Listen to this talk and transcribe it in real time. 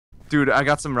Dude, I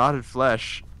got some rotted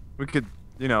flesh. We could,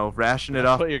 you know, ration it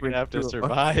off. But you're gonna have to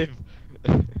survive.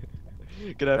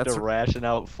 Gonna have to ration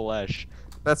out flesh.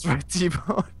 That's right,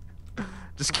 T-Bone.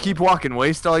 Just keep walking,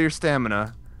 waste all your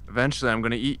stamina. Eventually, I'm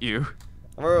gonna eat you.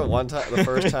 I remember one time, the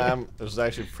first time, it was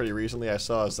actually pretty recently, I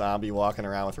saw a zombie walking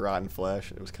around with rotten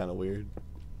flesh. It was kind of weird.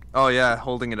 Oh yeah,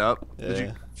 holding it up. Yeah. Did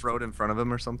you throw it in front of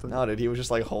him or something? No, dude, he was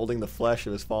just like holding the flesh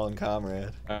of his fallen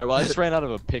comrade. Alright, well, I just ran out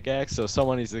of a pickaxe, so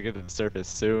someone needs to get to the surface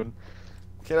soon.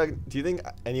 Kkdogg, do you think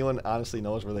anyone honestly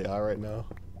knows where they are right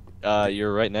now?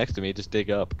 You're right next to me. Just dig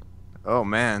up. Oh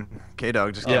man,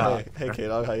 Kkdogg just Oh, hey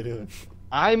Kkdogg, how you doing?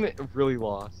 I'm really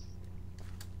lost.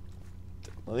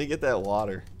 Let me get that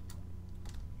water.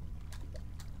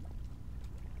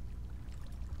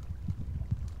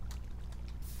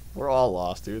 We're all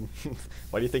lost, dude.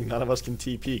 Why do you think none of us can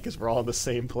TP? Because we're all in the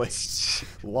same place.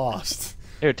 Lost.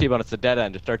 Here, T-Bone, it's the dead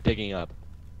end. Just start digging up.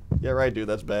 Yeah, right, dude.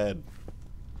 That's bad.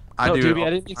 No, do. Doobie, I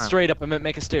didn't mean straight up. I meant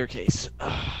make a staircase.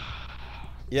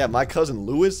 Yeah, my cousin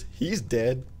Lewis, he's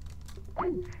dead.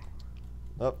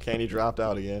 Oh, Candy dropped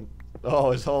out again.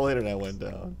 Oh, his whole internet went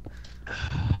down.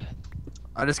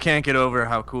 I just can't get over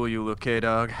how cool you look,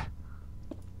 Kkdogg.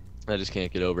 I just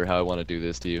can't get over how I want to do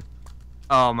this to you.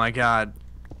 Oh my god.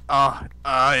 Oh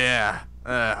yeah.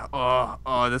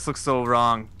 Oh, this looks so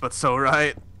wrong, but so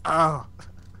right. Oh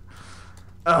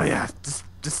yeah.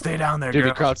 Just stay down there, Doobie,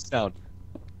 girl. crouch down.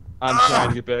 I'm trying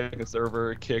to get back in the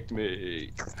server. It kicked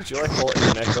me. Did you like whole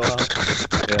internet go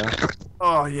out? Yeah.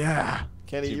 Oh yeah.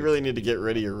 Candy, you really need to get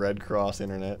rid of your Red Cross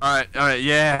internet. All right,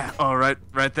 yeah. Oh, right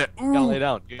there. Ooh. You gotta lay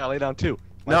down. You gotta lay down too.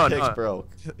 My No, pic's no. broke.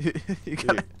 You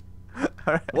gotta...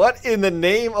 All right. What in the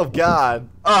name of God?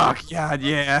 Oh god,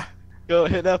 yeah. Go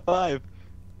hit F5.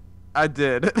 I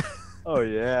did. Oh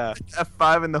yeah.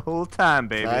 F5 in the whole time,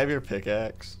 baby. Can I have your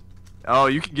pickaxe? Oh,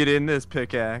 you can get in this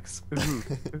pickaxe. Ooh,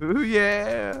 ooh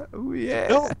yeah. Ooh yeah.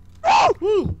 No.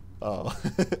 Woo! Oh.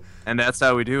 And that's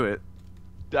how we do it.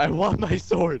 I want my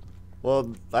sword.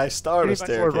 Well, I started a Give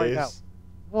me my sword right now. staircase.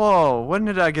 Whoa, when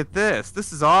did I get this?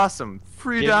 This is awesome.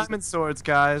 Free Yeah, diamond swords,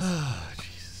 guys.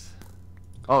 Jesus.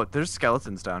 Oh, there's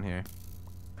skeletons down here.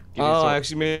 Give me a Oh, sword. I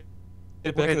actually made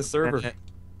it back in the server. minute.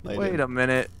 No, you Wait didn't. a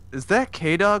minute. Is that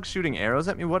Kkdogg shooting arrows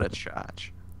at me? What a chotch.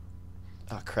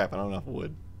 Oh crap! I don't have enough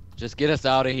wood. Just get us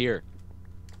out of here.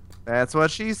 That's what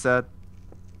she said.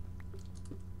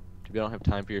 We don't have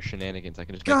time for your shenanigans. I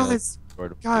can just make another Guys, sword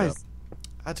to pick it guys.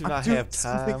 I do I'm not doing have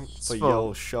something time for useful.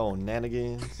 your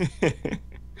shenanigans,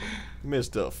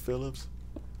 Mr. Phillips.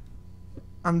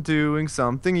 I'm doing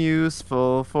something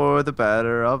useful for the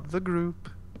better of the group.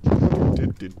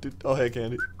 Oh hey,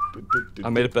 Candy. I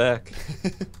made it back.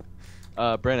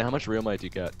 Brandon, how much real might you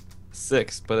got?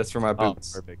 6, but it's for my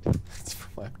boots. Oh, perfect. It's for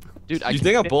my boot. Dude, You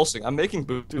think I'm bullshitting? I'm making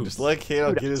boots. Dude, just let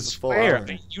Kkdogg get his full swear,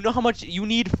 armor. you know how much you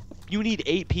need? You need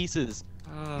 8 pieces.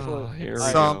 Oh, here we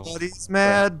go. Somebody's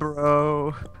mad,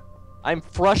 bro. I'm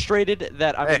frustrated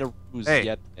that I'm Hey, gonna lose Hey,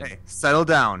 yet. hey, settle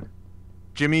down.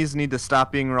 Jimmy's need to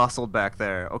stop being rustled back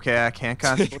there. Okay, I can't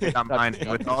concentrate on mining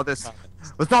with all this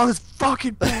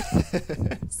fucking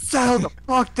settle the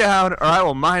fuck down, or I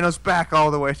will mine us back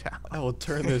all the way down. I will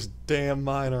turn this damn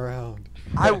mine around.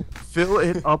 I will fill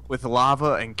it up with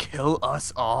lava and kill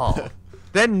us all.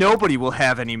 Then nobody will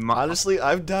have any money. Honestly,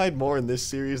 I've died more in this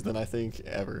series than I think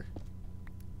ever.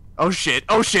 Oh shit!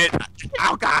 Oh shit!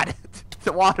 Oh god!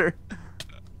 The water.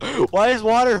 Why does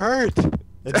water hurt?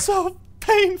 It's so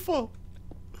painful.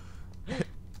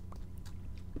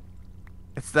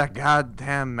 It's that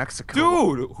goddamn Mexico.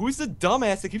 Dude, who's the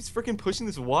dumbass that keeps freaking pushing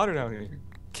this water down here?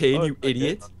 Cade, Oh, you it's not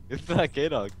idiot. Kkdogg. It's not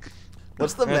Kkdogg.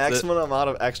 What's the That's it. maximum amount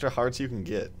of extra hearts you can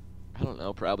get? I don't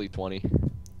know, probably 20.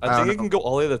 I think know. it can go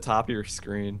all the way to the top of your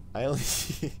screen. I only,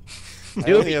 I Dude,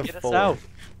 only have get us 4. out.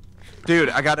 Dude,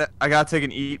 I gotta take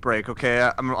an eat break. Okay,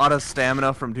 I'm out of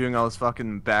stamina from doing all this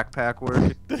fucking backpack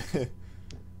work.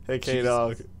 Hey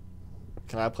Kkdogg,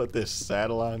 can I put this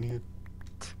saddle on you?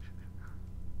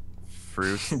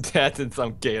 Fruit. That's in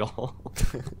some Gator.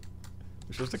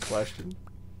 It's just a question.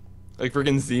 Like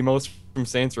freaking Zemos from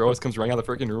Saints Row comes running out of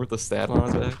the freaking room with the saddle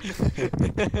on his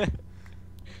back.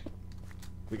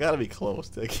 We gotta be close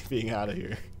to being out of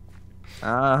here.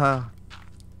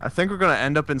 I think we're gonna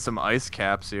end up in some ice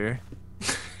caps here,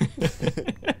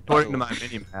 according to my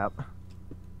mini map.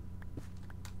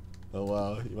 Oh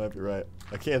wow, you might be right.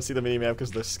 I can't see the minimap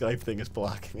because the Skype thing is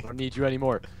blocking I me. don't need you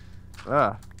anymore.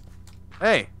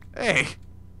 Hey, hey.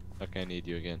 Okay, I need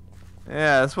you again.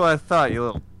 Yeah, that's what I thought, you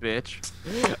little bitch.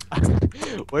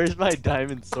 Where's my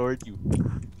diamond sword, you?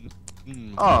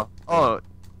 Oh,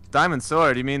 diamond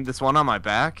sword. You mean this one on my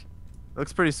back?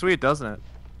 Looks pretty sweet, doesn't it?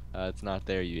 It's not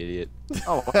there, you idiot.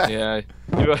 Oh. Yeah.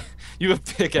 You have a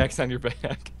pickaxe on your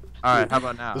back. All right. How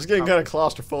about now? This is getting kind of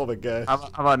claustrophobic, guys. How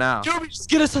about now? Joby, just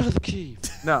get us out of the cave.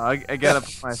 No, I gotta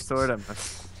put my sword on.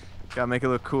 Gotta make it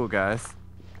look cool, guys.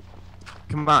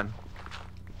 Come on.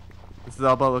 This is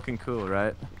all about looking cool,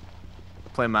 right?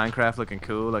 Play Minecraft looking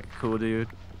cool, like a cool dude.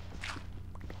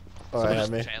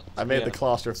 Alright, I made the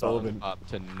claustrophobic Up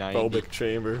to 90. phobic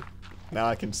chamber. Now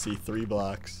I can see 3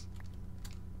 blocks.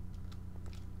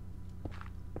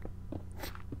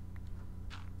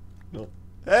 Nope.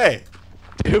 Hey!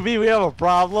 Joby, we have a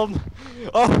problem.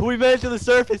 Oh, we made it to the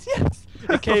surface. Yes.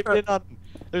 A cave in on.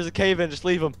 There's a cave in. Just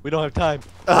leave him. We don't have time.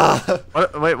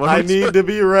 Wait, what? I need to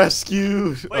be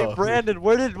rescued. Wait, Oh, Brandon,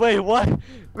 wait, what?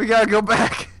 We gotta go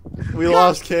back. we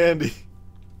lost Candy.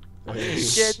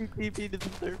 Getting TP to the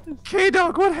surface.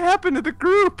 Kkdogg, what happened to the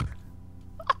group?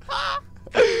 I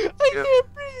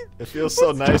can't breathe. It feels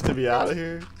so nice to be out of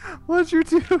here. What'd you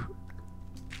do?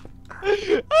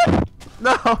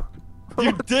 No.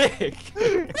 You dick.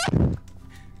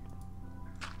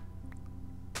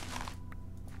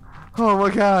 Oh my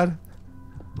god.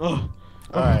 Oh,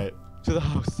 Alright. to the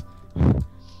house.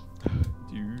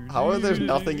 How are there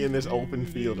nothing in this open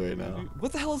field right now?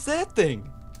 What the hell is that thing?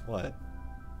 What?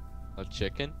 A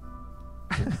chicken?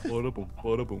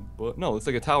 No, it's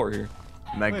like a tower here.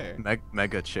 Where?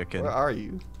 Mega chicken. Where are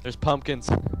you? There's pumpkins.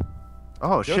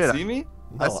 Oh You shit. don't see me?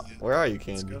 No, where are you,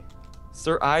 Candy?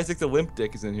 Sir Isaac the Limp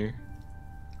Dick is in here.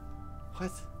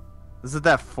 What? Is it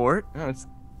that fort? No, it's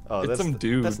Oh, It's that's some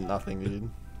dude. That's nothing, dude.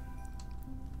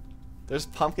 There's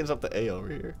pumpkins up the A over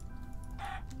here.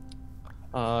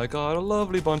 I got a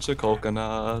lovely bunch of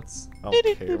coconuts. I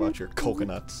don't care about your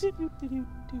coconuts.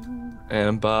 And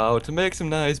I'm about to make some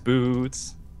nice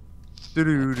boots.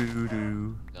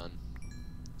 Doo-doo-doo-doo. Done.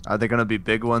 Are they gonna be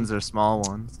big ones or small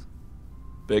ones?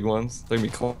 Big ones. They're gonna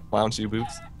be clown shoe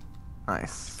boots.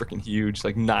 Nice. Freaking huge.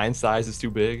 Like 9 sizes too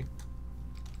big.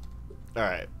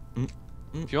 Alright.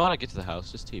 If you want to get to the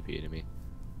house, just TP to me.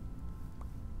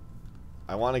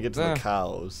 I want to get to the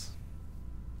cows.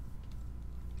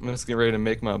 I'm just getting ready to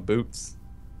make my boots.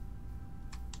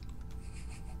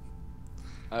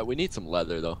 We need some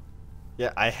leather, though.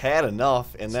 Yeah, I had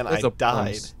enough, and then That's I a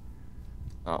died.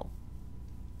 bunch. Oh.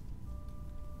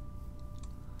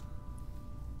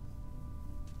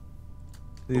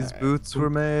 These Alright. boots were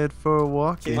made for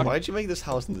walking. Why'd you make this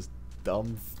house in this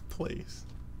dumb place?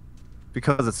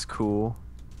 Because it's cool.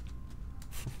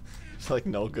 It's like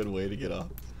no good way to get up.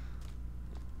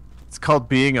 It's called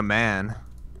being a man.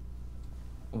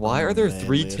 Why Oh, are there man,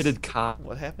 3-titted cows?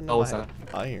 What happened to Oh, my is that-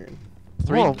 iron?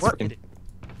 Whoa, what? freaking-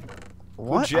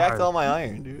 What? Who jacked are- all my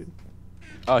iron, dude?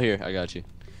 Oh, here, I got you.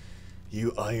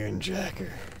 You iron jacker.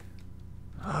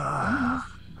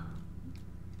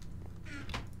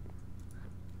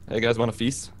 Hey guys, want a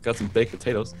feast? Got some baked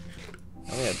potatoes.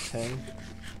 I only had 10.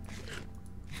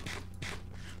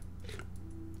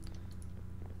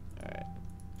 Alright.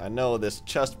 I know this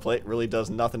chest plate really does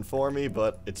nothing for me,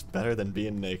 but it's better than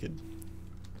being naked.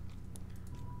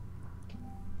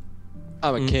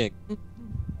 I'm a king.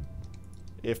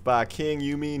 If by king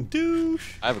you mean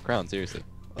douche. I have a crown, seriously.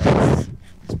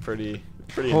 It's pretty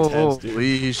intense, dude.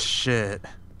 Holy shit.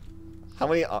 How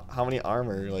many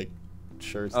armor like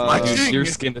shirts? do you My have? king! Your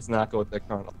skin does not go with that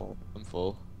carnival. I'm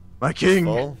full. My king,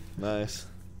 Full? Nice.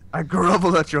 I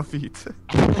grovel at your feet.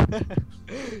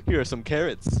 Here are some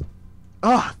carrots.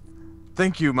 Oh,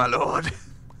 thank you, my lord.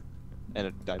 And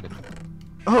a diamond.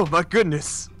 Oh my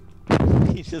goodness.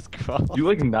 He just crawled. You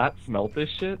like not smelt this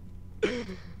shit?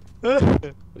 What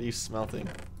are you smelting?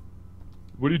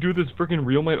 What do you do with this freaking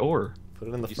realmite ore? Put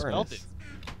it in the You furnace. smelt it.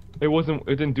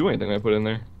 It didn't do anything when I put it in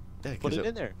there. Yeah, Put 'cause it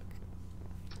in there.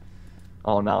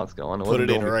 Oh, now it's going. Put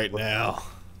wasn't it in going right before. now.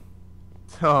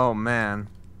 Oh man,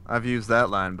 I've used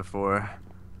that line before.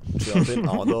 Jumping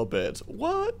on the beds.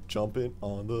 What? Jumping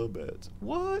on the beds.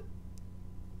 What?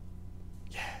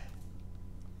 Yeah.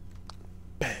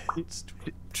 Beds. How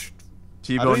do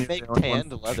T-bone. we make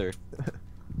tanned leather?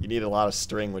 You need a lot of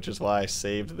string, which is why I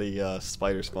saved the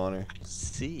spider spawner.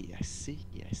 I see.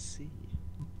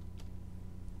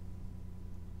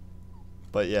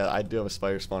 But yeah, I do have a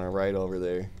spider spawner right over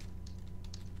there.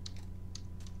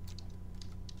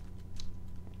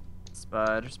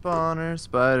 Spider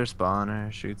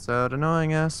spawner, shoots out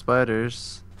annoying ass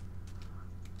spiders.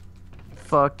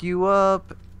 Fuck you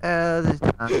up every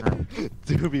time.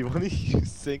 Doobie, what are you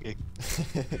singing?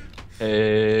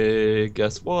 Hey,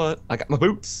 guess what? I got my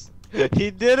boots.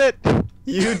 He did it!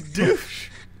 You douche!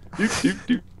 How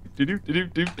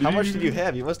much did you have?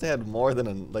 have? You must have had more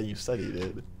than you said you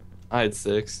did. I had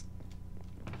 6.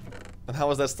 And how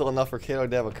was that still enough for Kkdogg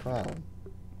to have a crown?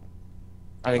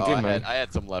 I didn't Oh, get mine. I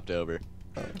had some left over.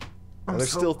 And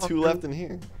there's still 2 left in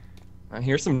here.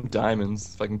 Here's some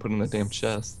diamonds if I can put in the damn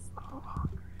chest.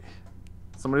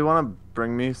 Somebody want to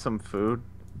bring me some food?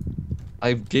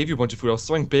 I gave you a bunch of food. I was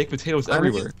throwing baked potatoes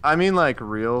everywhere. I mean like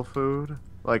real food,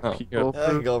 like Oh, people Yeah, I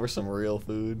can food. go over some real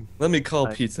food. Let me call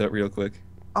Nice. pizza real quick.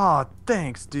 Oh,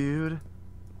 thanks, dude.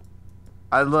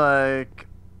 I like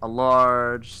a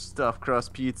large stuffed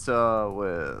crust pizza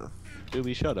with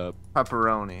Doobie, shut up.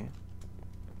 pepperoni.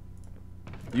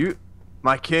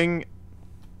 My king.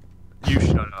 You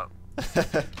shut up.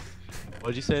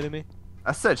 What'd you say to me?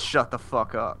 I said shut the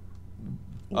fuck up.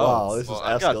 Wow, this is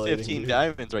I got escalating. 15 dude.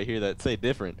 diamonds right here that say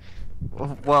different.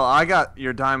 Well, I got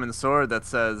your diamond sword that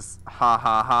says ha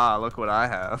ha ha. Look what I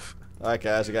have. Alright,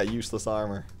 guys, I got useless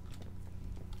armor.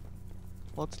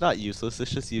 Well, it's not useless.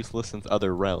 It's just useless in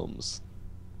other realms.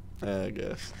 I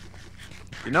guess.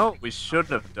 You know what we should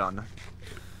have done?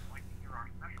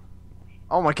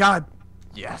 Oh my god.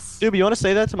 Yes. Doobie, you want to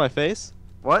say that to my face?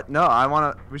 What? No, I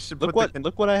wanna. We should Look put what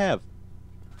look what I have.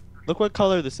 Look what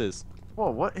color this is. Whoa,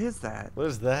 what is that? What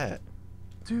is that?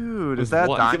 Dude, With is that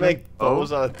what? You diamond? can make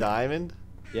bows bow? out of diamond?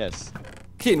 Yes.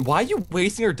 Kid, why are you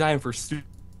wasting your diamond for stupid?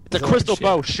 It's a crystal shit?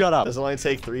 bow. Shut up. Does it only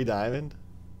take 3 diamond?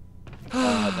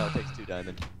 No, it takes 2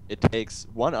 diamond. It takes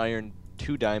 1 iron,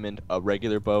 2 diamond, a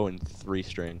regular bow, and 3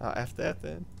 string. Oh, F that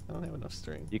then. I don't have enough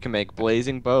string. You can make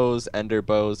blazing bows, ender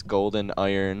bows, golden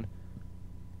iron,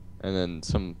 and then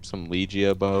some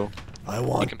Legia bow. I You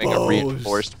want can make a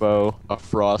reinforced bow, a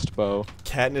frost bow.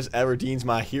 Katniss Everdeen's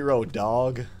my hero,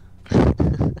 dog.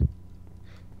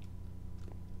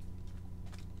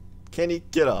 Kenny,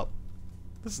 get up.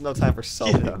 This is no time for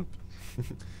sulking. up.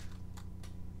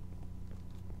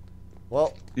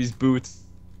 Well, These boots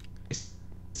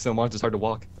so much it's hard to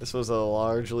walk. this was a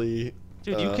largely...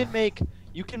 Dude, you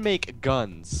can make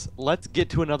guns. Let's get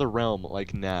to another realm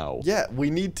like now. Yeah, we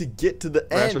need to get to the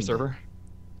Crash end. our server.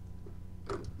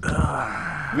 We don't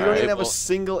Alright, even have a well-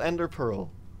 single ender pearl.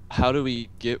 How do we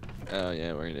get? Oh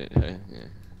yeah, we're gonna. Yeah.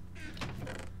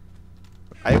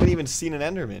 I haven't even seen an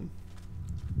enderman.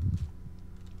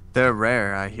 They're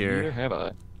rare, I Here hear. have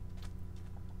I.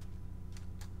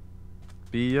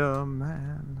 Be a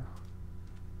man.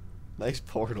 Nice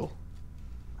portal.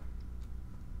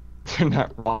 They're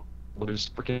not wrong. They're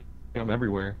just freaking them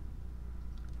everywhere.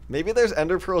 Maybe there's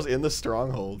ender pearls in the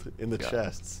stronghold, in the Yeah.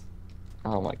 chests.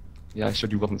 Oh my. Yeah, I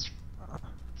showed you love this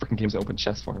freaking games that open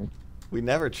chests for me. We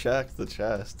never checked the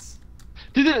chests.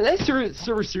 Did that server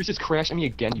seriously just crash on me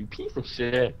again, you piece of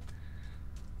shit?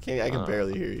 Kenny, I can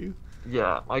barely hear you.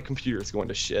 Yeah, my computer's going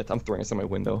to shit. I'm throwing this in my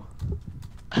window.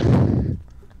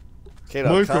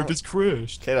 Kato, come,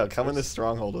 crashed. Kato, come in this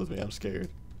stronghold with me. I'm scared.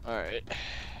 All right.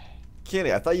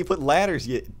 Kenny, I thought you put ladders,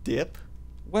 you dip.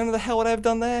 When the hell would I have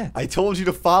done that? I told you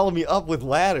to follow me up with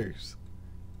ladders.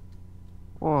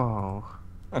 Whoa.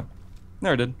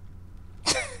 Never did.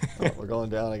 Oh, we're going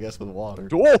down, I guess, with water.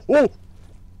 Whoa, whoa.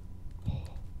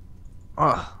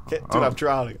 Oh, Dude, oh. I'm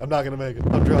drowning. I'm not gonna make it.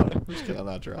 I'm drowning. I'm just kidding. I'm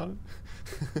not drowning.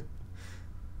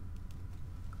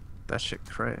 That shit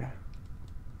cray.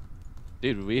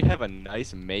 Dude, we have a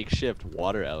nice makeshift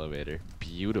water elevator.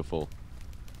 Beautiful.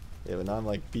 Yeah, but now I'm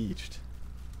like beached.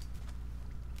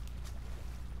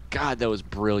 God, that was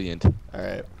brilliant. All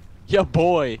right. Yeah,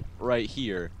 boy, right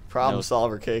here. Problem No.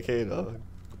 solver, Kkdogg.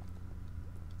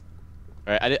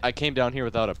 All right, I came down here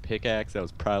without a pickaxe. That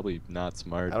was probably not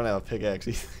smart. I don't have a pickaxe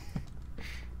either.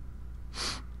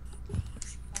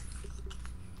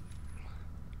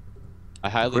 I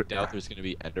highly Where- doubt there's gonna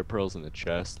be ender pearls in the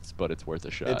chests, but it's worth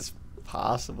a shot. It's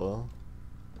possible.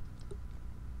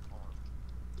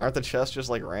 Aren't the chests just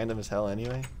like random as hell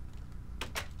anyway?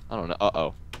 I don't know.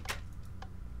 Uh-oh.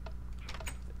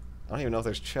 I don't even know if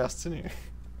there's chests in here.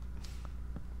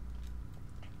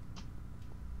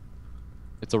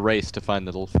 It's a race to find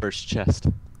the little first chest.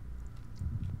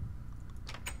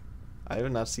 I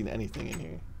have not seen anything in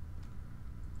here.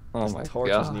 Oh This my torch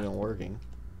god. isn't even working.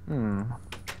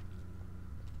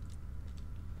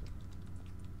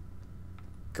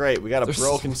 Great, we got a There's-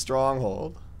 broken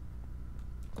stronghold.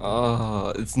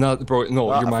 It's not, bro. No,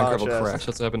 Well, your I found Minecraft will chest. crash.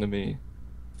 That's what happened to me.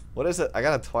 What is it? I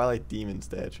got a Twilight Demon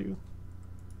statue.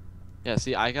 Yeah,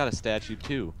 see, I got a statue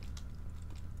too.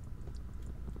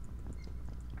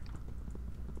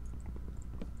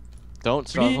 Don't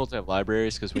strongholds have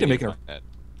libraries? Because we need to need make to an- find that.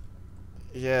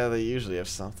 Yeah, they usually have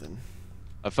something.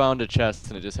 I found a chest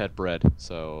and it just had bread,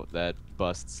 so that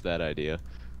busts that idea.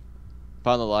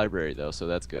 Found the library though, so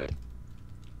that's good.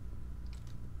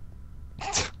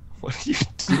 What are you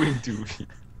doing, dude?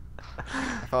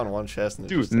 I found one chest and it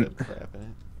Dude. just had crap in it.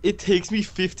 It takes me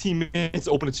 15 minutes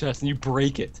to open a chest and you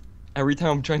break it every time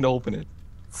I'm trying to open it.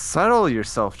 Settle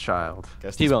yourself, child.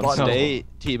 Guess this T-Bone, button- stay.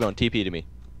 T-Bone, TP to me.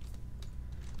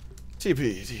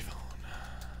 TP, T-Bone.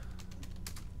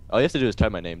 All you have to do is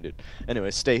type my name, dude. Anyway,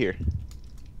 stay here.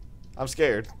 I'm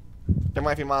scared. There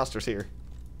might be monsters here.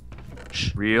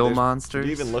 Real There's- monsters. Did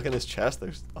you even look in his chest?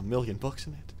 There's a million books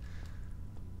in it.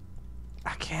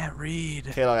 I can't read.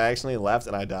 Kkdogg, I accidentally left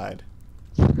and I died.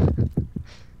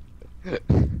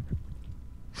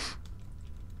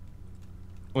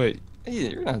 Wait, hey,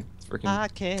 you're not freaking. I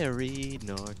can't read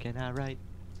nor can I write.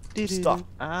 Stop.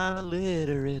 I'm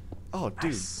illiterate. Oh, dude.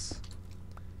 Nice.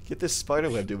 Get this spider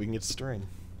web, dude. We can get string.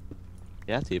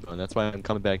 Yeah, T-Bone, that's why I'm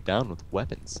coming back down with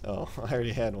weapons. Oh, I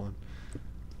already had one.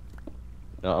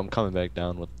 No, I'm coming back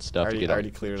down with stuff to I get already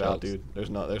on cleared it out, shelves. dude. There's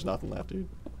nothing left, dude.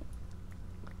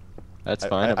 That's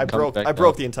fine. I broke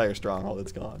the entire stronghold.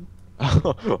 It's gone.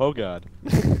 Oh god.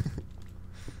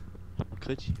 How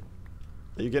could you?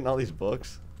 Are you getting all these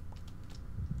books?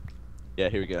 Yeah,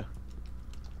 here we go.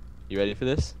 You ready for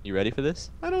this? You ready for this?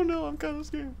 I don't know. I'm kind of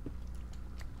scared.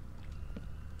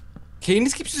 Kaden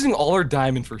just keeps using all our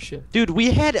diamond for shit. Dude,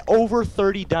 we had over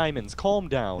 30 diamonds. Calm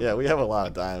down. Yeah, we have a lot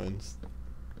of diamonds.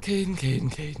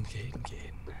 Kaden.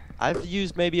 I've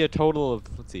used maybe a total of,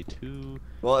 let's see, 2.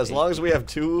 Well, as long as we have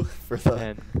 2 for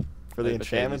the 10.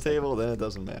 enchantment table, then it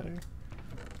doesn't matter.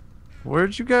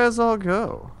 Where'd you guys all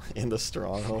go? In the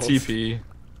stronghold. TP.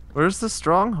 Where's the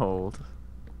stronghold?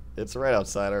 It's right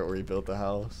outside where we built the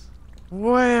house.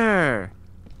 Where?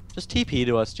 Just TP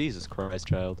to us, Jesus Christ,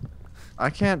 child. I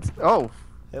can't. Oh,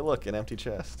 Hey, look, an empty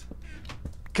chest.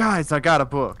 guys, I got a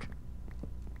book.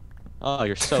 Oh,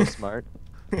 you're so smart.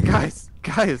 guys,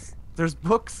 there's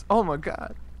books. Oh my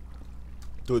god.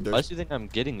 Dude, Why there's... do you think I'm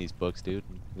getting these books, dude?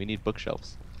 We need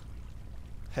bookshelves.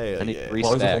 Hey, I need yeah. 3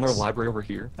 Well, there's another stacks. library over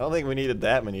here. I don't think we needed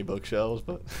that many bookshelves,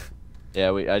 but... Yeah,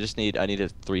 I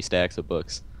needed 3 stacks of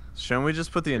books. Shouldn't we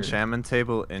just put the enchantment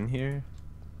table in here?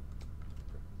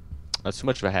 That's too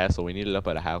much of a hassle. We need it up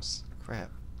at a house. Crap.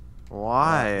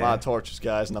 Why? A lot of torches,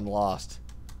 guys, and I'm lost.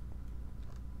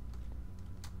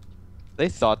 They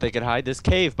thought they could hide this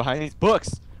cave behind these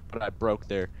books, but I broke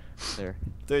their.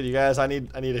 Dude, you guys, I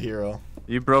need a hero.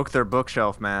 You broke their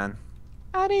bookshelf, man.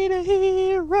 I need a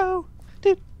hero.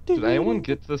 Did anyone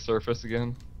get to the surface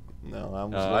again? No,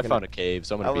 I'm I found a cave,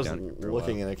 so I'm I gonna be was down here for a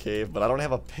looking while. in a cave, but I don't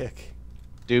have a pick.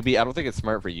 Doobie, I don't think it's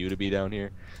smart for you to be down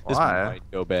here. This Why?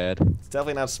 might go bad. It's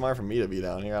definitely not smart for me to be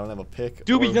down here. I don't have a pick.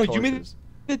 Doobie, or no, you made torches.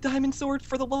 a diamond sword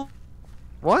for the love.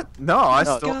 What? No, I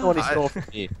No, stole. the one he I- stole from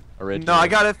me originally. No, I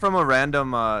got it from a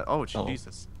random. Oh, Oh.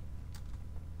 Jesus.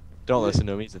 Don't listen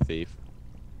to him. He's a thief.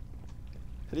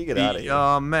 How do you get out of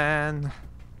here? Man.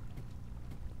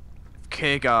 If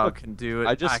Kkdogg can do it.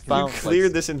 I just can You found- do it.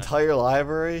 cleared this entire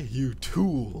library, you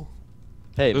tool.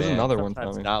 Hey, There's man. another one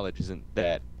sometimes coming. knowledge isn't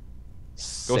that.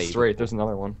 Go savable. straight. There's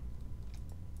another one.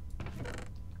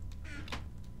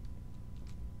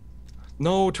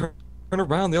 No, turn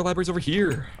around. The other library's over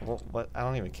here. Well, what? I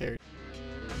don't even care.